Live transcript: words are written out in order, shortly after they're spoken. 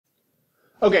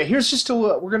Okay, here's just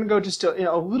we're going to go just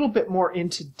a little bit more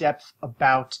into depth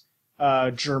about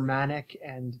Germanic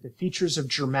and the features of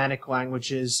Germanic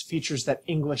languages, features that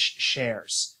English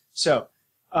shares. So,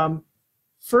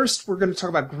 first we're going to talk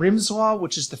about Grimm's Law,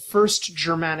 which is the first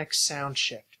Germanic sound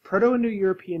shift.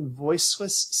 Proto-Indo-European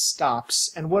voiceless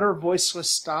stops. And what are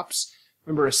voiceless stops?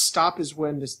 Remember, a stop is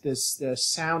when the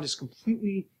sound is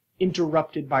completely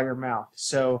interrupted by your mouth.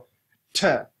 So, t,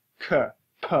 k,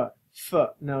 p, f.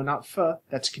 No, not f.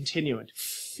 That's continuant.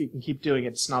 F, you can keep doing it.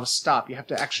 It's not a stop. You have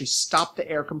to actually stop the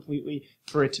air completely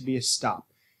for it to be a stop.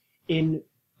 In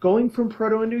going from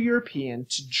Proto-Indo-European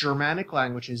to Germanic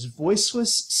languages,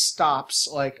 voiceless stops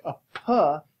like a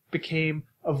p became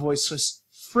a voiceless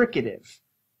fricative,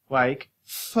 like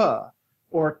f,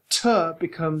 or t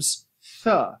becomes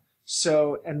th.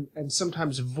 So, and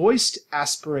sometimes voiced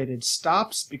aspirated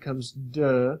stops becomes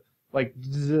d, like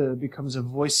the becomes a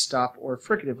voice stop or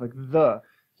fricative, like the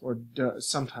or d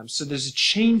sometimes. So there's a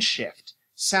chain shift.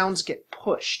 Sounds get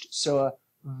pushed. So a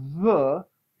v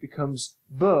becomes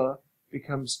b,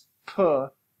 becomes p,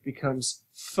 becomes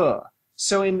f.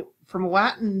 So from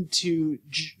Latin to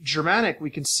Germanic, we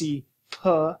can see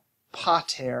p,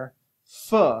 pater,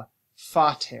 f,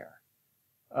 fater.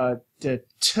 The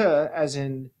t as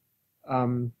in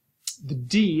the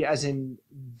d as in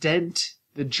dent,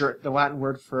 the Latin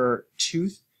word for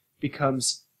tooth,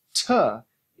 becomes t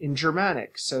in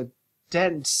Germanic. So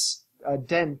dent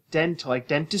like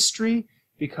dentistry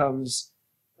becomes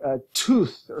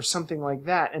tooth or something like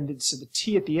that. And so the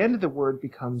t at the end of the word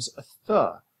becomes a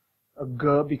th. A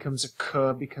g becomes a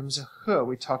k, becomes a h.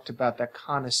 We talked about that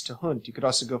canis to hunt. You could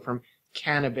also go from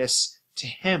cannabis to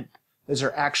hemp. Those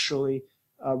are actually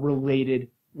related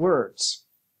words.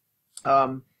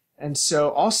 And so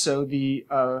also the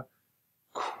a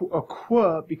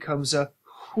qu becomes a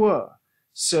hua,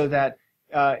 so that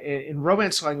in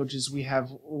Romance languages we have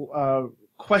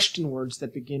question words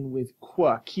that begin with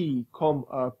qua, qui, com,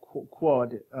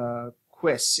 quod,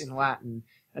 quis in Latin,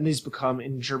 and these become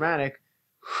in Germanic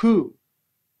who,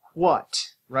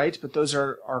 what, right? But those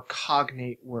are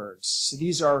cognate words. So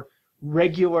these are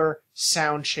regular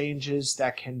sound changes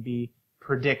that can be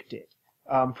predicted.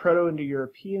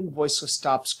 Proto-Indo-European voiceless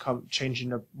stops change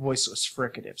into voiceless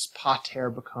fricatives. Pater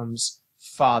becomes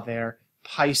father,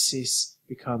 Pisces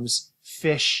becomes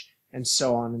fish, and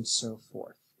so on and so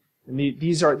forth. And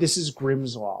this is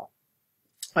Grimm's Law.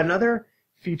 Another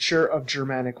feature of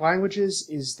Germanic languages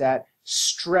is that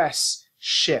stress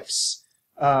shifts,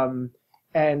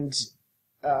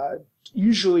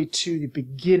 usually to the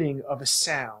beginning of a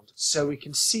sound. So we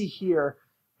can see here,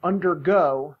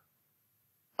 undergo,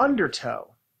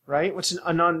 undertow, right? What's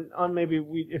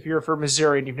if you're from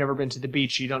Missouri and you've never been to the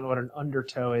beach, you don't know what an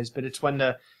undertow is, but it's when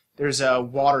there's a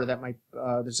water that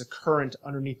there's a current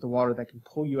underneath the water that can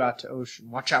pull you out to ocean.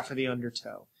 Watch out for the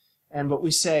undertow. And what we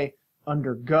say,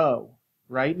 undergo,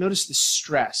 right? Notice the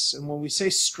stress. And when we say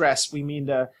stress, we mean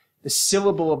the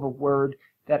syllable of a word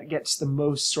that gets the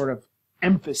most sort of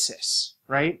emphasis,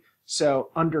 right?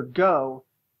 So undergo,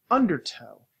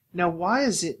 undertow. Now, why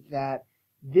is it that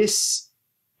this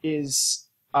is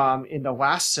in the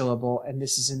last syllable and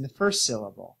this is in the first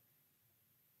syllable?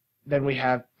 Then we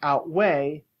have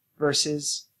outweigh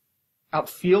versus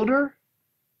outfielder.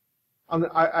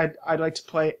 I'd like to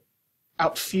play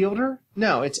outfielder.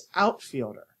 No, it's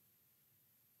outfielder.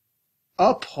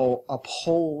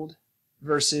 Uphold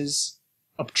versus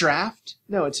updraft.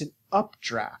 No, it's an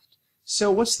updraft.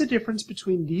 So what's the difference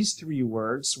between these three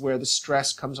words where the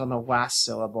stress comes on the last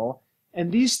syllable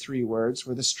and these three words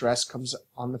where the stress comes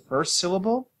on the first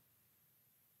syllable?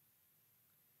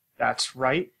 That's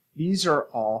right. These are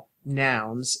all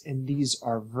nouns and these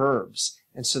are verbs.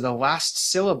 And so the last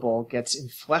syllable gets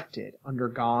inflected,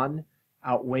 undergone,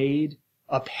 outweighed,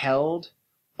 upheld.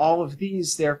 All of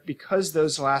these there, because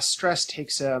those last stress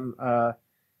takes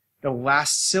the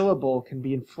last syllable can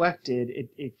be inflected,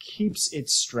 it keeps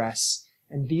its stress,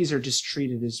 and these are just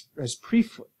treated as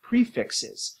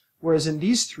prefixes. Whereas in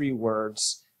these three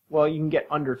words, well, you can get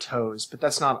undertows, but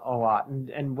that's not a lot.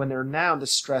 And when they're noun, the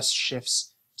stress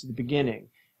shifts to the beginning.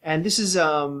 And this is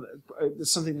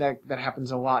something that happens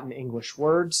a lot in English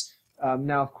words.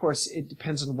 Now, of course, it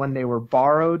depends on when they were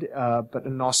borrowed,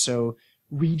 and also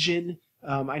region.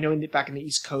 I know back in the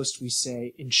East Coast we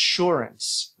say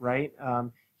insurance, right?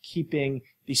 Keeping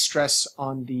the stress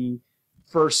on the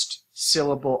first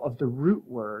syllable of the root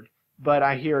word. But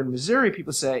I hear in Missouri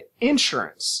people say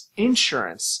insurance,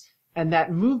 insurance. And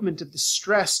that movement of the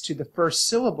stress to the first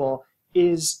syllable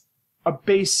is a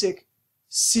basic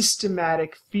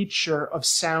systematic feature of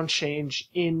sound change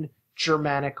in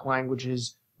Germanic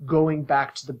languages going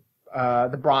back to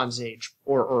the Bronze Age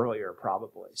or earlier,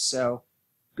 probably. So,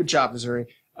 good job, Missouri.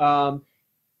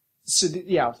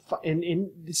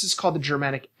 This is called the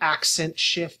Germanic accent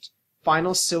shift.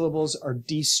 Final syllables are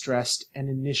de-stressed and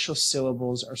initial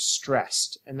syllables are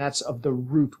stressed, and that's of the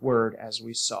root word, as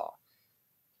we saw.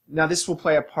 Now, this will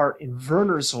play a part in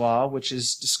Werner's law, which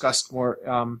is discussed more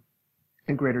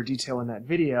in greater detail in that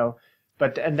video.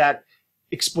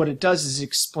 What it does is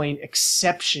explain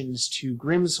exceptions to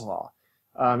Grimm's law.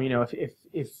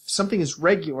 If something is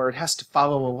regular, it has to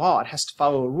follow a law. It has to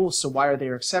follow a rule. So why are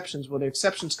there exceptions? Well, the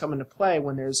exceptions come into play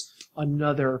when there's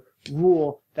another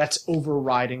rule that's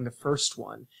overriding the first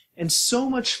one. And so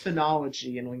much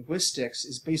phonology in linguistics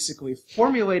is basically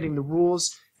formulating the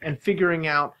rules and figuring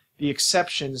out the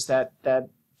exceptions that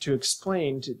to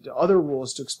explain to other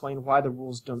rules to explain why the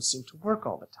rules don't seem to work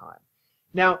all the time.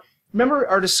 Now, remember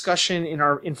our discussion in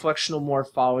our inflectional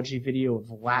morphology video of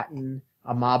Latin,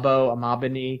 amabo,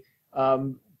 amabini.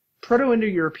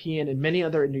 Proto-Indo-European and many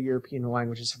other Indo-European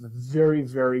languages have a very,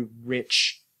 very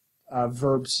rich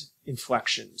verbs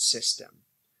inflection system.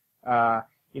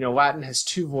 Latin has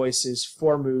 2 voices,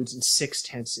 4 moods, and 6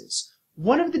 tenses.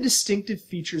 One of the distinctive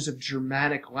features of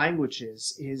Germanic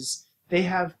languages is they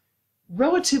have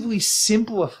relatively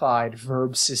simplified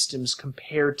verb systems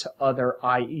compared to other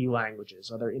IE languages,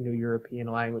 other Indo-European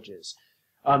languages.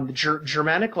 The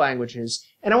Germanic languages,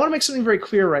 and I want to make something very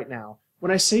clear right now.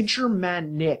 When I say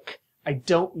Germanic, I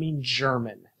don't mean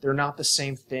German. They're not the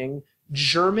same thing.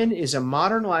 German is a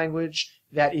modern language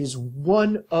that is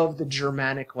one of the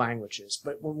Germanic languages.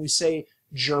 But when we say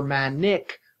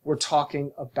Germanic, we're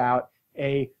talking about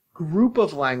a group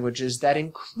of languages that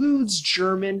includes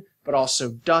German, but also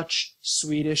Dutch,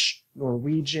 Swedish,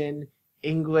 Norwegian,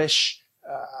 English,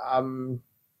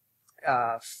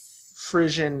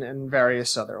 Frisian, and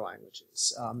various other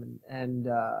languages, and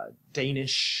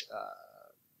Danish,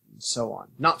 and so on.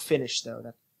 Not Finnish, though.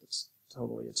 That's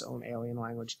totally its own alien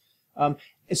language.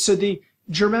 So the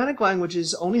Germanic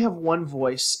languages only have one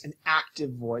voice, an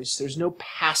active voice. There's no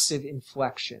passive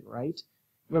inflection, right?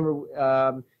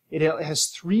 Remember, it has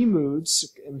 3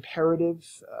 moods,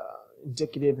 imperative,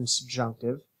 indicative, and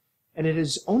subjunctive. And it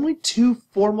has only 2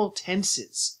 formal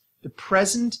tenses, the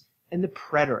present and the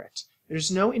preterite. There's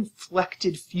no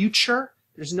inflected future.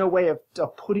 There's no way of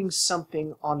putting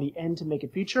something on the end to make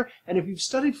it future. And if you've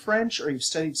studied French or you've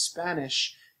studied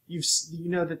Spanish, you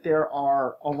know that there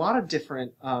are a lot of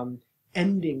different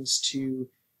endings to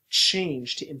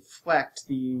change, to inflect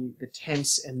the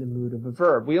tense and the mood of a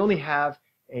verb. We only have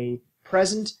a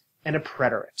present and a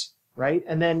preterite, right?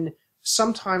 And then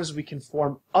sometimes we can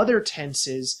form other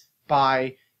tenses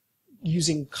by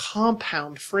using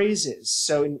compound phrases.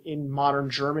 So in modern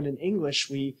German and English,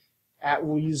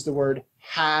 we'll use the word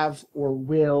have or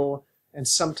will, and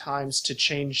sometimes to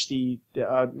change the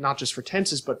not just for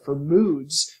tenses, but for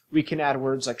moods, we can add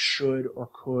words like should or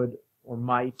could or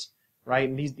might, right?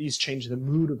 And these change the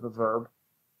mood of a verb.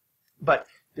 But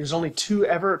there's only 2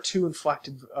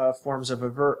 inflected forms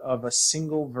of a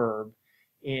single verb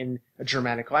in a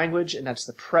Germanic language, and that's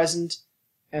the present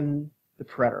and the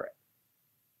preterite.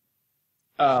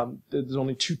 There's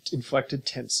only 2 inflected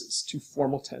tenses, 2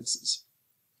 formal tenses.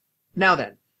 Now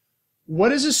then,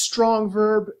 what is a strong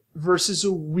verb versus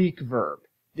a weak verb?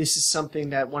 This is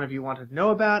something that one of you wanted to know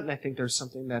about, and I think there's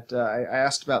something that I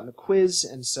asked about in the quiz,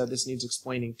 and so this needs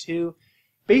explaining too.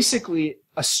 Basically,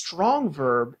 a strong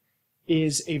verb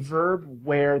is a verb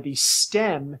where the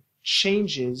stem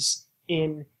changes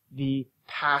in the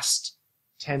past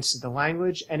tense of the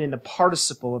language and in the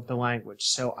participle of the language.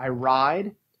 So I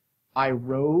ride, I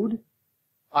rode,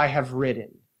 I have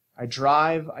ridden. I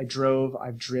drive, I drove,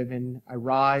 I've driven. I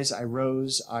rise, I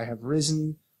rose, I have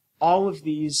risen. All of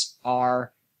these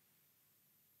are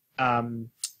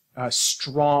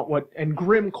strong. And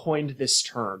Grimm coined this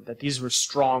term, that these were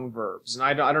strong verbs. And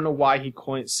I don't know why he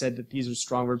said that these are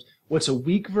strong verbs. What's a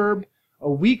weak verb?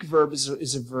 A weak verb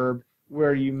is a verb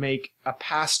where you make a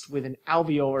past with an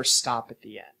alveolar stop at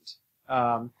the end.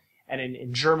 And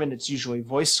in German, it's usually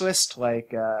voiceless,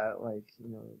 like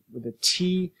with a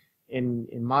T.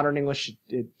 In modern English,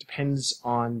 it depends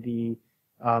on the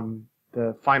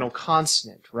final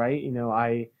consonant, right?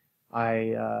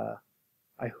 I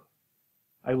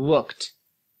looked,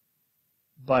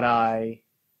 but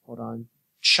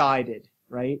chided,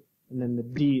 right? And then the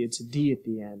D, it's a D at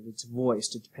the end. It's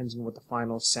voiced. It depends on what the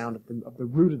final sound of the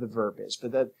root of the verb is.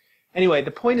 But anyway,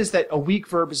 the point is that a weak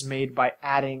verb is made by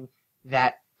adding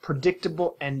that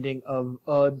predictable ending of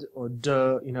ud or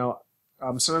de.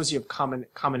 Sometimes you have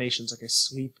combinations like I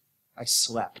sleep, I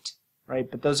slept, right?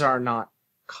 But those are not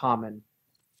common.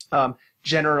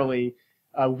 Generally,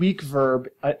 a weak verb,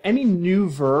 any new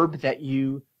verb that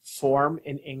you form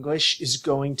in English is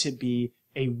going to be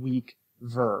a weak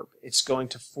verb. It's going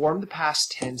to form the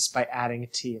past tense by adding a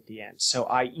T at the end. So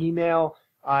I email,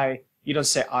 you don't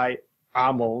say I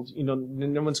emailed,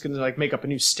 no one's going to like make up a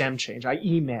new stem change. I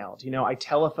emailed, I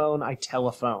telephone, I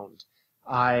telephoned.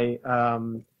 I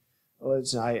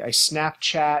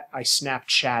Snapchat, I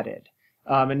Snapchatted.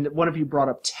 And one of you brought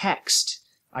up text.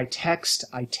 I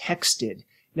texted.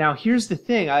 Now, here's the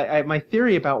thing. My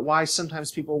theory about why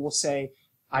sometimes people will say,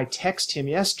 I text him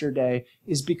yesterday,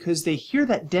 is because they hear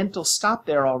that dental stop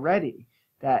there already,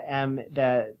 that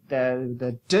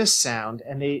the D sound,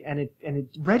 and it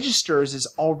registers as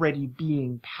already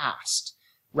being past,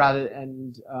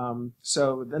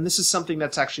 so this is something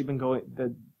that's actually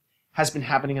has been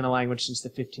happening in the language since the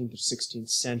 15th or 16th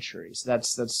century. So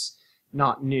that's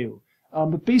not new.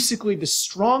 But basically, the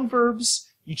strong verbs,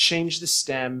 you change the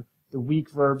stem. The weak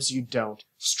verbs, you don't.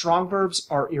 Strong verbs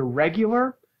are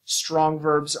irregular. Strong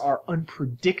verbs are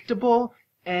unpredictable.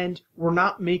 And we're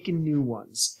not making new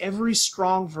ones. Every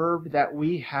strong verb that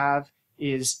we have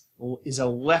is a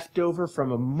leftover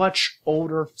from a much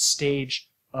older stage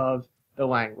of the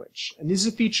language. And this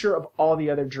is a feature of all the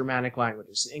other Germanic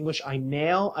languages. In English, I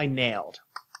nailed. I nailed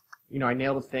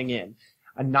a thing in.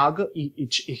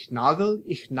 Ich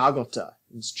nagelte.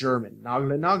 It's German.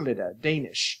 Nagelte,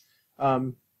 Danish.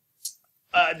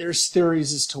 There's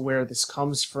theories as to where this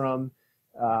comes from.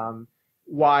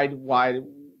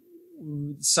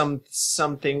 Some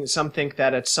think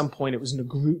that at some point it was an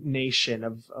agglutination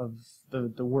of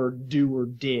the word do or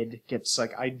did. Gets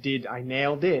like I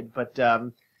nailed it, but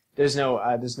there's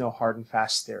no hard and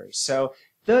fast theory. So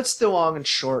that's the long and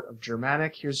short of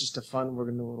Germanic. Here's just we're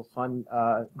gonna do a little fun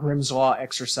Grimm's Law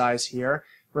exercise here,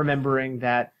 remembering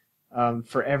that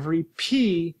for every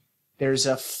P there's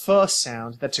a F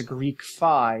sound. That's a Greek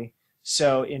phi.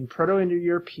 So in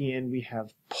Proto-Indo-European we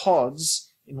have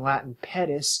pods, in Latin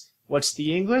pedis. What's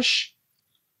the English?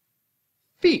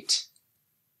 Feet.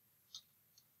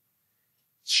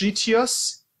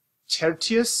 Tritius,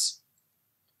 tertius.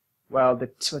 Well,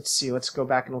 let's see. Let's go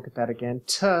back and look at that again.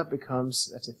 T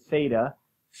becomes, that's a theta,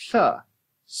 th.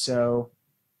 So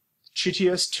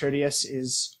tritius, tertius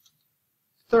is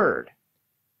third.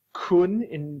 Kun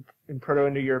in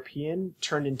Proto-Indo-European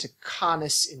turned into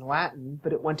canis in Latin,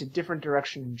 but it went a different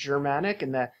direction in Germanic,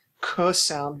 and the k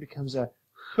sound becomes a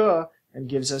h and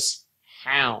gives us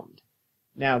hound.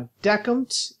 Now,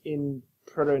 decumt in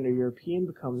Proto-Indo-European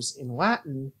becomes, in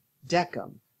Latin,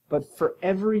 decum. But for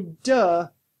every d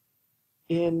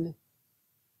in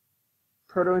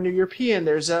Proto-Indo-European,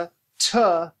 there's a t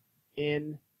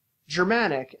in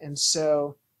Germanic. And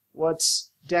so,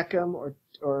 what's decum or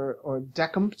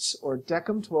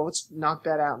decumt? Well, let's knock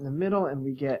that out in the middle, and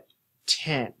we get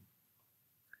 10.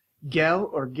 Gel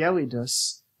or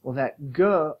gelidus, well, that g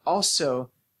also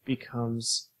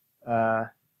becomes,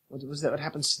 what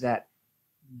happens to that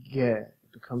g? It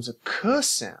becomes a k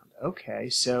sound. Okay,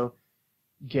 so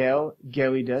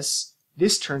gelidus,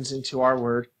 this turns into our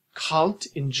word kalt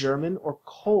in German or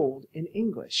cold in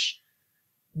English.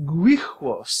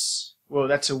 Guichos, well,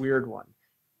 that's a weird one.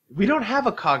 We don't have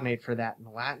a cognate for that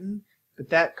in Latin, but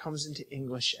that comes into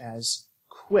English as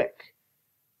quick.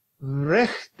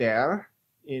 Rechter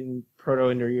in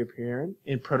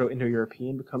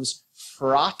Proto-Indo-European becomes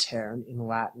fratern in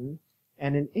Latin,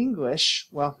 and in English,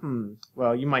 well,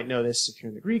 you might know this if you're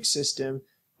in the Greek system,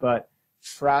 but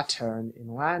fratern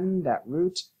in Latin, that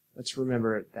root, let's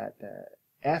remember that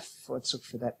F, let's look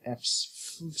for that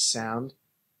F's sound,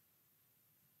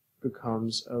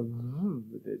 becomes a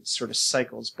V, it sort of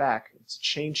cycles back, it's a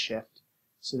chain shift,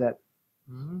 so that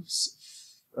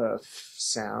F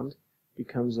sound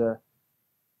becomes a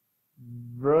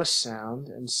R sound,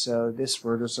 and so this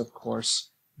word is, of course,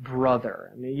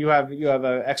 brother. I mean, you have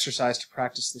an exercise to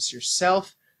practice this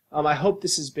yourself. I hope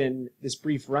this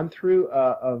brief run through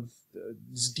of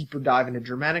this deeper dive into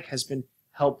Germanic has been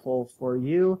helpful for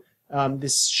you.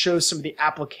 This shows some of the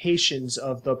applications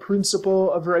of the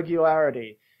principle of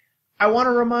regularity. I want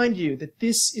to remind you that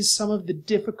this is some of the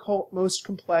difficult, most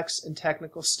complex and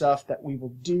technical stuff that we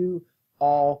will do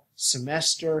all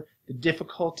semester. The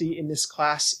difficulty in this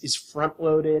class is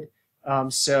front-loaded,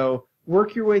 so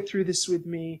work your way through this with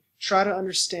me, try to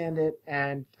understand it,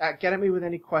 and get at me with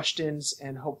any questions,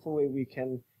 and hopefully we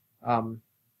can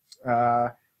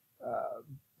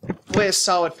lay a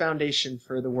solid foundation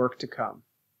for the work to come.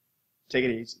 Take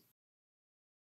it easy.